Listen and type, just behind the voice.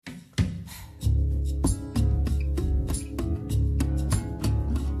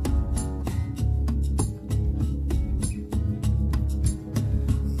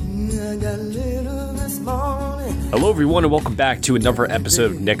Hello, everyone, and welcome back to another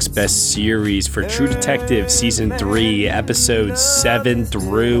episode of Next Best Series for True Detective Season 3, Episodes 7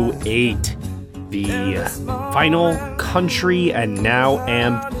 through 8. The final country and now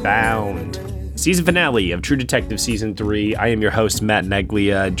am bound. Season finale of True Detective Season 3. I am your host, Matt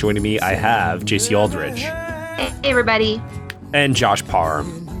Neglia. Joining me, I have JC Aldridge. Hey, everybody. And Josh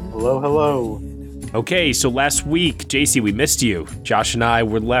Parham. Hello, hello. Okay, so last week, JC, we missed you. Josh and I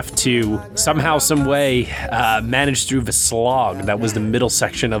were left to somehow, some way, manage through the slog. That was the middle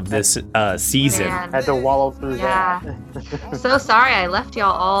section of this season. Man. Had to wallow through that. So sorry I left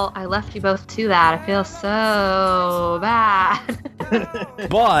I left you both to that. I feel so bad.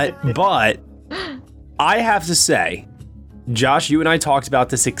 But I have to say, Josh, you and I talked about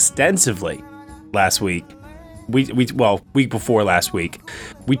this extensively last week. Week before last week.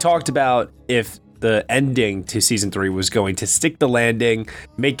 We talked about if the ending to season 3 was going to stick the landing,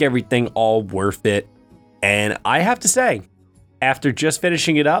 make everything all worth it. And I have to say, after just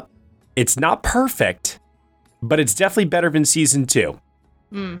finishing it up, it's not perfect, but it's definitely better than season 2.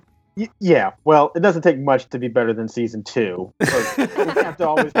 Yeah, well, it doesn't take much to be better than season 2. So you have to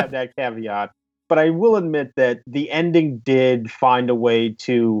always have that caveat. But I will admit that the ending did find a way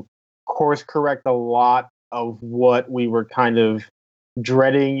to course correct a lot of what we were kind of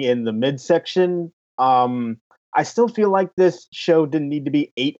dreading in the midsection. I still feel like this show didn't need to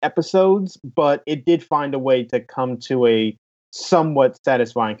be 8 episodes, but it did find a way to come to a somewhat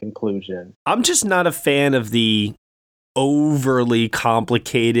satisfying conclusion. I'm just not a fan of the overly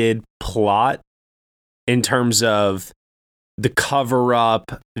complicated plot in terms of the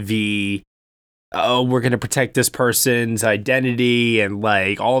cover-up, we're going to protect this person's identity, and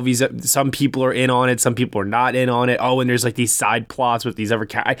like all of these, some people are in on it, some people are not in on it. Oh, and there's like these side plots with these other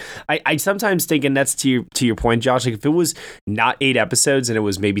I sometimes think, and that's to your point, Josh, like if it was not 8 episodes and it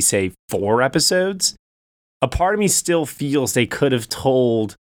was maybe say 4 episodes, a part of me still feels they could have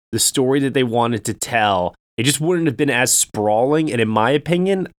told the story that they wanted to tell. It just wouldn't have been as sprawling, and in my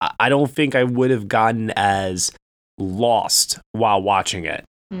opinion, I don't think I would have gotten as lost while watching it.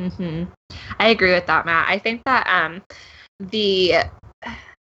 Mm-hmm. I agree with that, Matt. I think that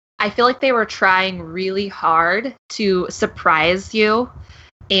I feel like they were trying really hard to surprise you,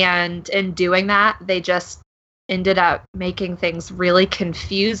 and in doing that, they just ended up making things really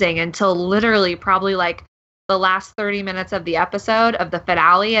confusing until literally probably like the last 30 minutes of the episode of the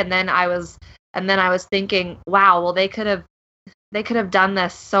finale, and then I was thinking, wow, well they could have done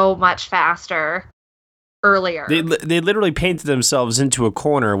this so much faster earlier. They literally painted themselves into a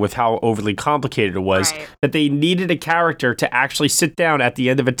corner with how overly complicated it was, right, that they needed a character to actually sit down at the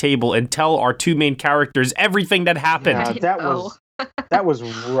end of a table and tell our 2 main characters everything that happened. Yeah, that was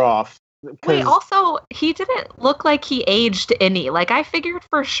rough. Wait, also, he didn't look like he aged any. Like, I figured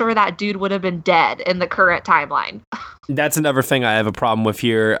for sure that dude would have been dead in the current timeline. That's another thing I have a problem with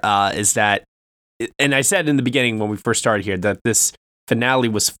here, is that, and I said in the beginning when we first started here, that this finale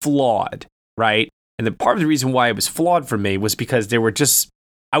was flawed, right? And the part of the reason why it was flawed for me was because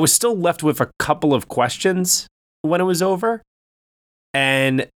I was still left with a couple of questions when it was over.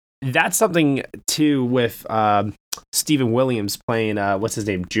 And that's something too with Stephen Williams playing, what's his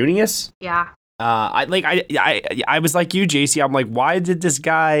name? Junius? Yeah. I was like you, JC. I'm like, why did this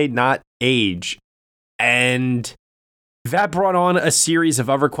guy not age? And that brought on a series of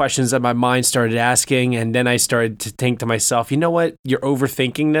other questions that my mind started asking, and then I started to think to myself, you know what? You're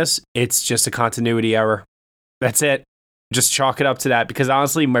overthinking this. It's just a continuity error. That's it. Just chalk it up to that, because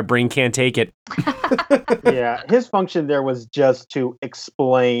honestly, my brain can't take it. Yeah, his function there was just to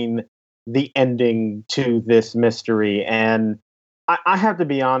explain the ending to this mystery, and I have to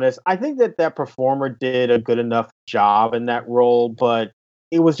be honest, I think that performer did a good enough job in that role, but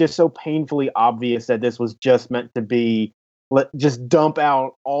it was just so painfully obvious that this was just meant to be, just dump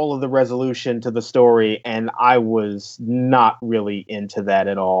out all of the resolution to the story, and I was not really into that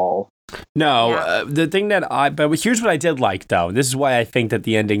at all. No, Yeah. The thing but here's what I did like, though. And this is why I think that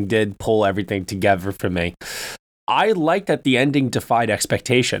the ending did pull everything together for me. I like that the ending defied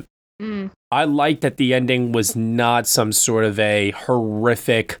expectation. I like that the ending was not some sort of a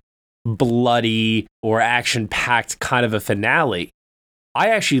horrific, bloody, or action-packed kind of a finale. I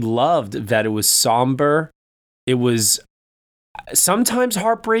actually loved that it was somber. It was sometimes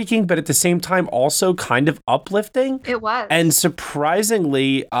heartbreaking, but at the same time also kind of uplifting. It was. And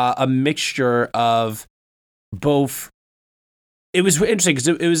surprisingly, a mixture of both. It was interesting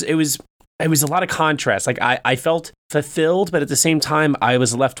because it was a lot of contrast. Like I felt fulfilled, but at the same time, I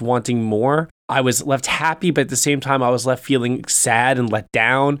was left wanting more. I was left happy, but at the same time, I was left feeling sad and let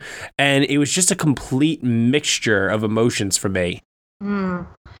down. And it was just a complete mixture of emotions for me. Mm.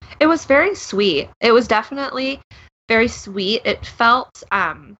 It was very sweet. It was definitely very sweet. It felt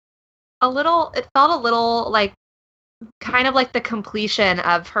a little like kind of like the completion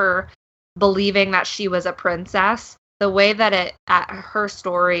of her believing that she was a princess. The way that it at her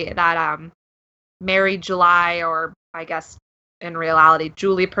story that Mary July, or I guess in reality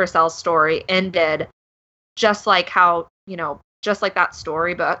Julie Purcell's story, ended just like how, just like that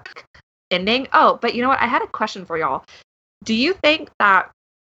storybook ending. Oh, but you know what? I had a question for y'all. Do you think that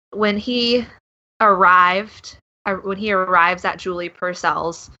when he arrives at Julie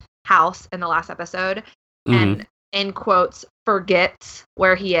Purcell's house in the last episode and in quotes forgets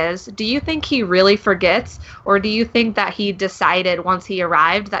where he is, do you think he really forgets, or do you think that he decided once he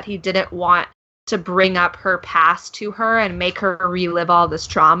arrived that he didn't want to bring up her past to her and make her relive all this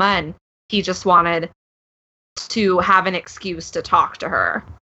trauma, and he just wanted to have an excuse to talk to her?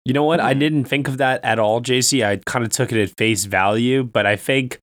 You know what? I didn't think of that at all, JC. I kind of took it at face value, but I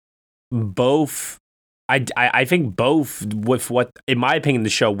think both. I think both with what, in my opinion, the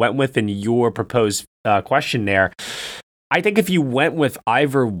show went with in your proposed question there. I think if you went with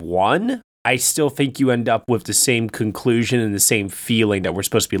either one, I still think you end up with the same conclusion and the same feeling that we're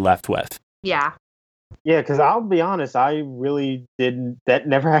supposed to be left with. Yeah. Yeah, because I'll be honest, I really didn't. That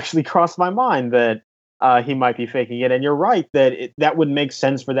never actually crossed my mind that he might be faking it. And you're right that that would make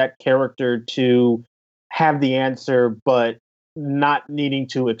sense for that character to have the answer, but not needing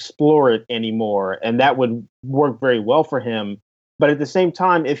to explore it anymore. And that would work very well for him. But at the same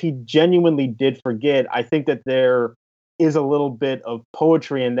time, if he genuinely did forget, I think that there is a little bit of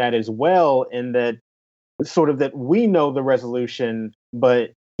poetry in that as well, in that sort of that we know the resolution,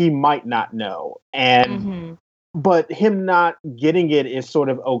 but he might not know. And but him not getting it is sort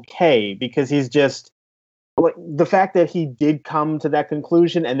of okay, because he's just like, the fact that he did come to that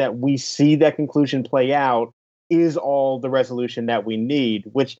conclusion and that we see that conclusion play out is all the resolution that we need,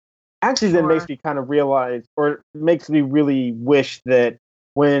 which actually then makes me kind of realize, or makes me really wish that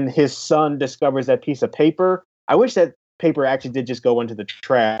when his son discovers that piece of paper, I wish that paper actually did just go into the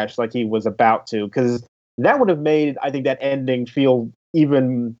trash like he was about to, because that would have made, I think, that ending feel,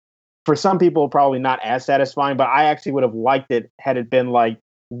 even for some people, probably not as satisfying, but I actually would have liked it had it been like,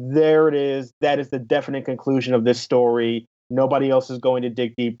 there it is. That is the definite conclusion of this story. Nobody else is going to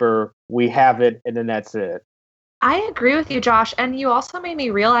dig deeper. We have it, and then that's it. I agree with you, Josh. And you also made me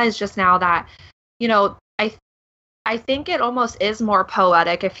realize just now that, I think it almost is more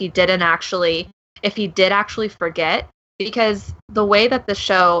poetic if he did actually forget, because the way that the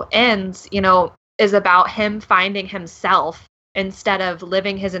show ends, is about him finding himself instead of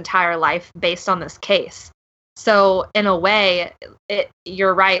living his entire life based on this case. So in a way,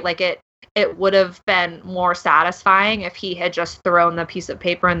 you're right. Like it would have been more satisfying if he had just thrown the piece of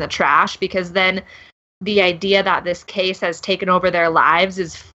paper in the trash, because then the idea that this case has taken over their lives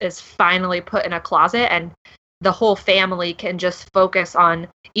is finally put in a closet, and the whole family can just focus on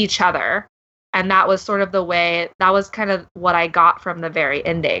each other. And that was sort of that was kind of what I got from the very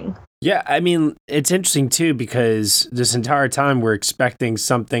ending. Yeah, I mean, it's interesting too, because this entire time we're expecting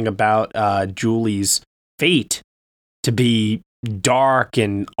something about Julie's fate to be dark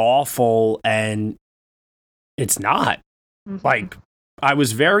and awful, and it's not. Like, I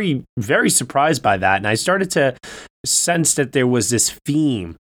was very, very surprised by that, and I started to sense that there was this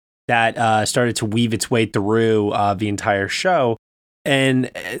theme that started to weave its way through the entire show.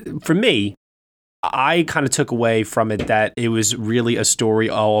 And for me, I kind of took away from it that it was really a story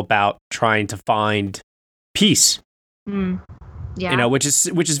all about trying to find peace. Yeah. Which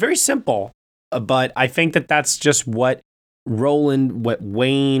is very simple, but I think that that's just what Roland, what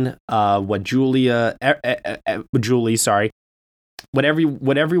Wayne, what Julie, what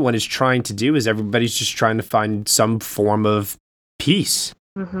everyone is trying to do is everybody's just trying to find some form of peace.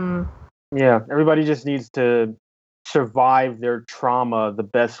 Yeah, everybody just needs to survive their trauma the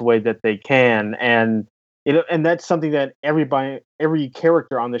best way that they can, and and that's something that every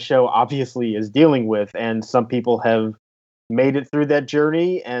character on the show obviously is dealing with, and some people have made it through that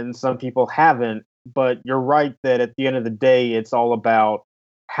journey and some people haven't. But you're right that at the end of the day, it's all about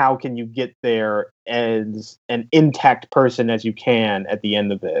how can you get there as an intact person as you can at the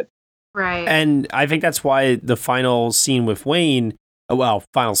end of it. Right. And I think that's why the final scene with Wayne,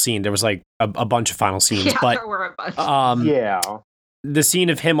 final scene, there was like a bunch of final scenes, yeah, but there were a bunch. The scene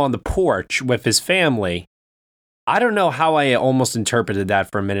of him on the porch with his family, I don't know how I almost interpreted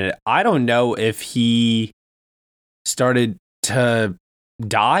that for a minute. I don't know if he started to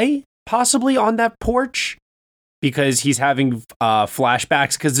die possibly on that porch because he's having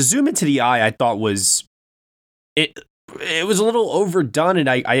flashbacks, because the zoom into the eye I thought was it was a little overdone, and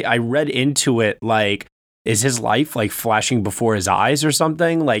I read into it like is his life like flashing before his eyes or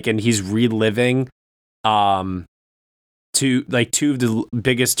something? Like, and he's reliving two of the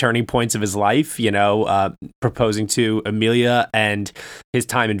biggest turning points of his life, proposing to Amelia and his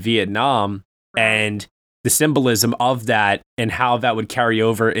time in Vietnam, and the symbolism of that and how that would carry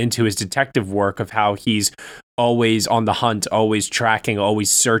over into his detective work of how he's always on the hunt, always tracking, always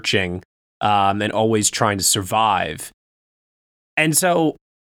searching, and always trying to survive. And so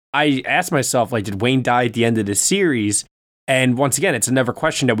I asked myself, like, did Wayne die at the end of this series? And once again, it's another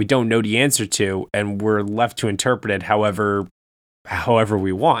question that we don't know the answer to, and we're left to interpret it however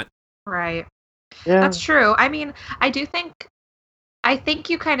we want. Right. Yeah. That's true. I mean, I think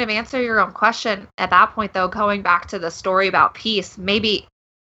you kind of answer your own question at that point, though, going back to the story about peace. Maybe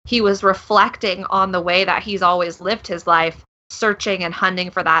he was reflecting on the way that he's always lived his life, searching and hunting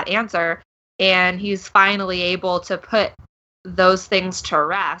for that answer, and he's finally able to put those things to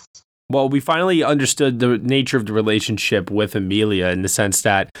rest. Well, we finally understood the nature of the relationship with Amelia in the sense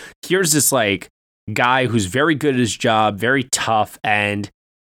that here's this like guy who's very good at his job, very tough, and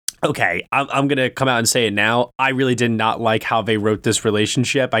okay, I'm going to come out and say it now. I really did not like how they wrote this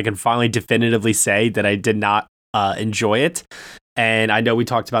relationship. I can finally definitively say that I did not enjoy it. And I know we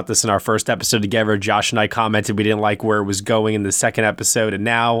talked about this in our first episode together. Josh and I commented we didn't like where it was going in the second episode. And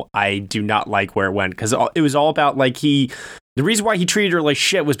now I do not like where it went because it was all about like the reason why he treated her like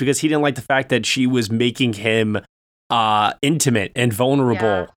shit was because he didn't like the fact that she was making him intimate and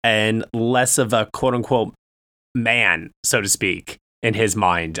vulnerable and less of a quote unquote man, so to speak, in his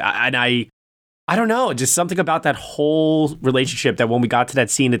mind. I don't know, just something about that whole relationship that when we got to that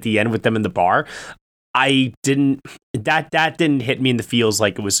scene at the end with them in the bar, that didn't hit me in the feels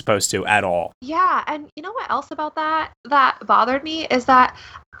like it was supposed to at all. Yeah, and you know what else about that bothered me is that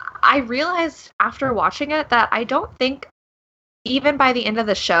I realized after watching it that I don't think even by the end of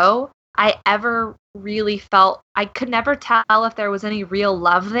the show I ever really felt, I could never tell if there was any real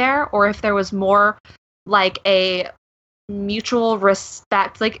love there or if there was more like a mutual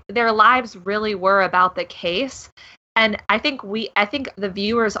respect. Like their lives really were about the case. And I think the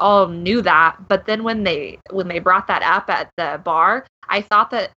viewers all knew that, but then when they brought that up at the bar, I thought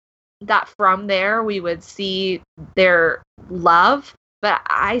that from there we would see their love, but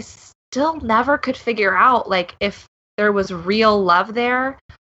I still never could figure out like if there was real love there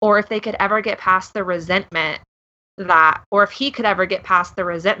or if they could ever get past the resentment or if he could ever get past the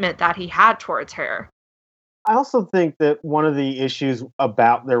resentment that he had towards her. I also think that one of the issues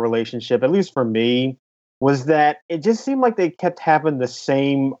about their relationship, at least for me, was that it just seemed like they kept having the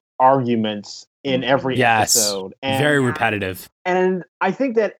same arguments in every episode. And very repetitive. And I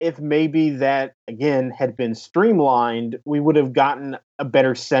think that if maybe that, again, had been streamlined, we would have gotten a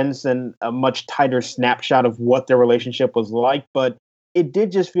better sense and a much tighter snapshot of what their relationship was like. But it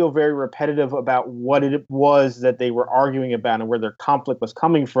did just feel very repetitive about what it was that they were arguing about and where their conflict was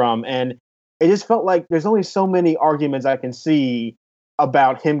coming from. And it just felt like there's only so many arguments I can see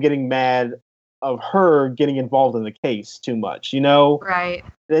about him getting mad of her getting involved in the case too much, Right.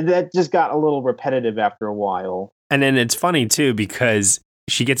 That just got a little repetitive after a while. And then it's funny too, because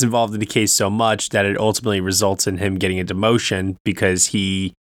she gets involved in the case so much that it ultimately results in him getting a demotion because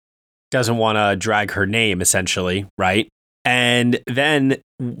he doesn't want to drag her name, essentially, right? And then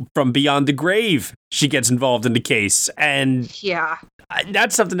from beyond the grave, she gets involved in the case. And yeah,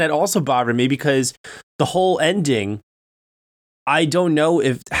 that's something that also bothered me because the whole ending, I don't know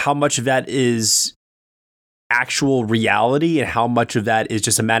how much of that is actual reality and how much of that is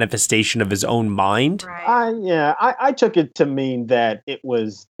just a manifestation of his own mind. Right. I took it to mean that it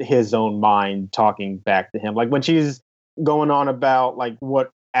was his own mind talking back to him. Like when she's going on about like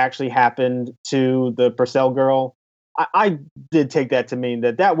what actually happened to the Purcell girl, I did take that to mean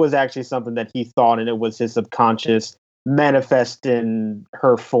that was actually something that he thought and it was his subconscious manifest in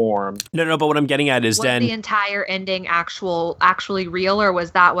her form. No, but what I'm getting at is was the entire ending actually real, or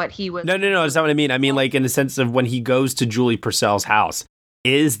was that what he was? No, that's not what I mean. I mean, like in the sense of when he goes to Julie Purcell's house,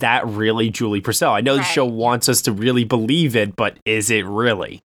 is that really Julie Purcell? I know the show wants us to really believe it, but is it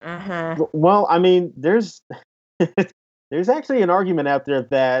really? Uh-huh. Well, I mean, there's actually an argument out there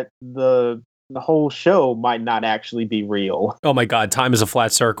that the whole show might not actually be real. Oh my God, time is a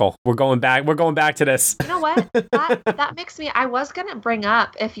flat circle. We're going back to this. You know what? That makes me, I was going to bring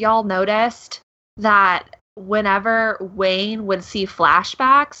up, if y'all noticed that whenever Wayne would see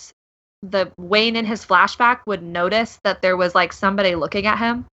flashbacks, the Wayne in his flashback would notice that there was like somebody looking at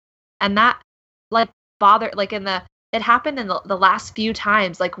him, and that like bothered, like it happened in the last few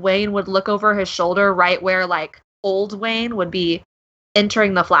times, like Wayne would look over his shoulder right where like old Wayne would be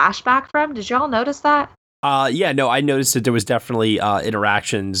entering the flashback from. Did y'all notice that? I noticed that there was definitely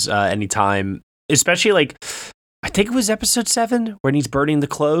interactions anytime especially like, I think it was episode 7 when he's burning the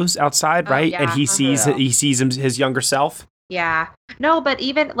clothes outside, right? Yeah. And he sees his younger self. Yeah. No, but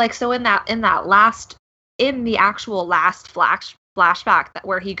even like, so in the actual last flashback that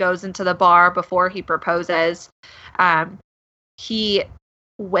where he goes into the bar before he proposes,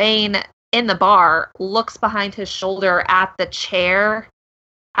 Wayne in the bar looks behind his shoulder at the chair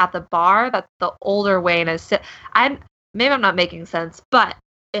at the bar that the older Wayne is maybe I'm not making sense, but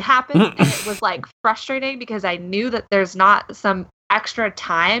it happened and it was like frustrating because I knew that there's not some extra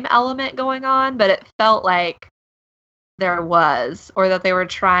time element going on, but it felt like there was, or that they were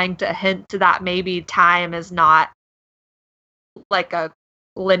trying to hint to that maybe time is not like a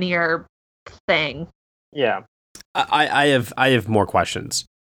linear thing. Yeah. I have more questions.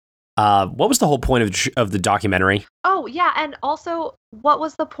 What was the whole point of the documentary? Oh yeah, and also what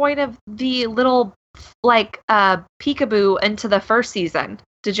was the point of the little like peekaboo into the first season?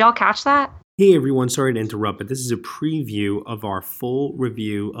 Did y'all catch that? Hey everyone, sorry to interrupt, but this is a preview of our full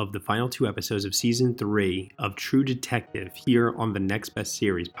review of the final 2 episodes of Season 3 of True Detective here on the Next Best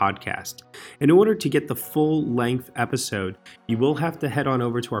Series podcast. In order to get the full-length episode, you will have to head on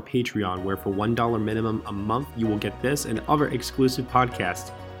over to our Patreon, where for $1 minimum a month, you will get this and other exclusive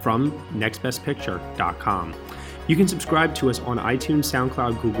podcasts from nextbestpicture.com. You can subscribe to us on iTunes,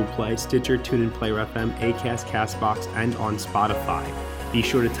 SoundCloud, Google Play, Stitcher, TuneIn, Player FM, Acast, Castbox, and on Spotify. Be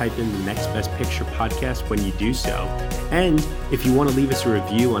sure to type in the Next Best Picture podcast when you do so. And if you want to leave us a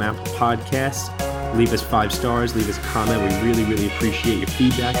review on Apple Podcasts, leave us 5 stars, leave us a comment. We really, really appreciate your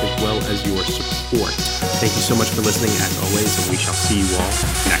feedback as well as your support. Thank you so much for listening as always, and we shall see you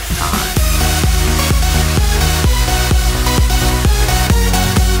all next time.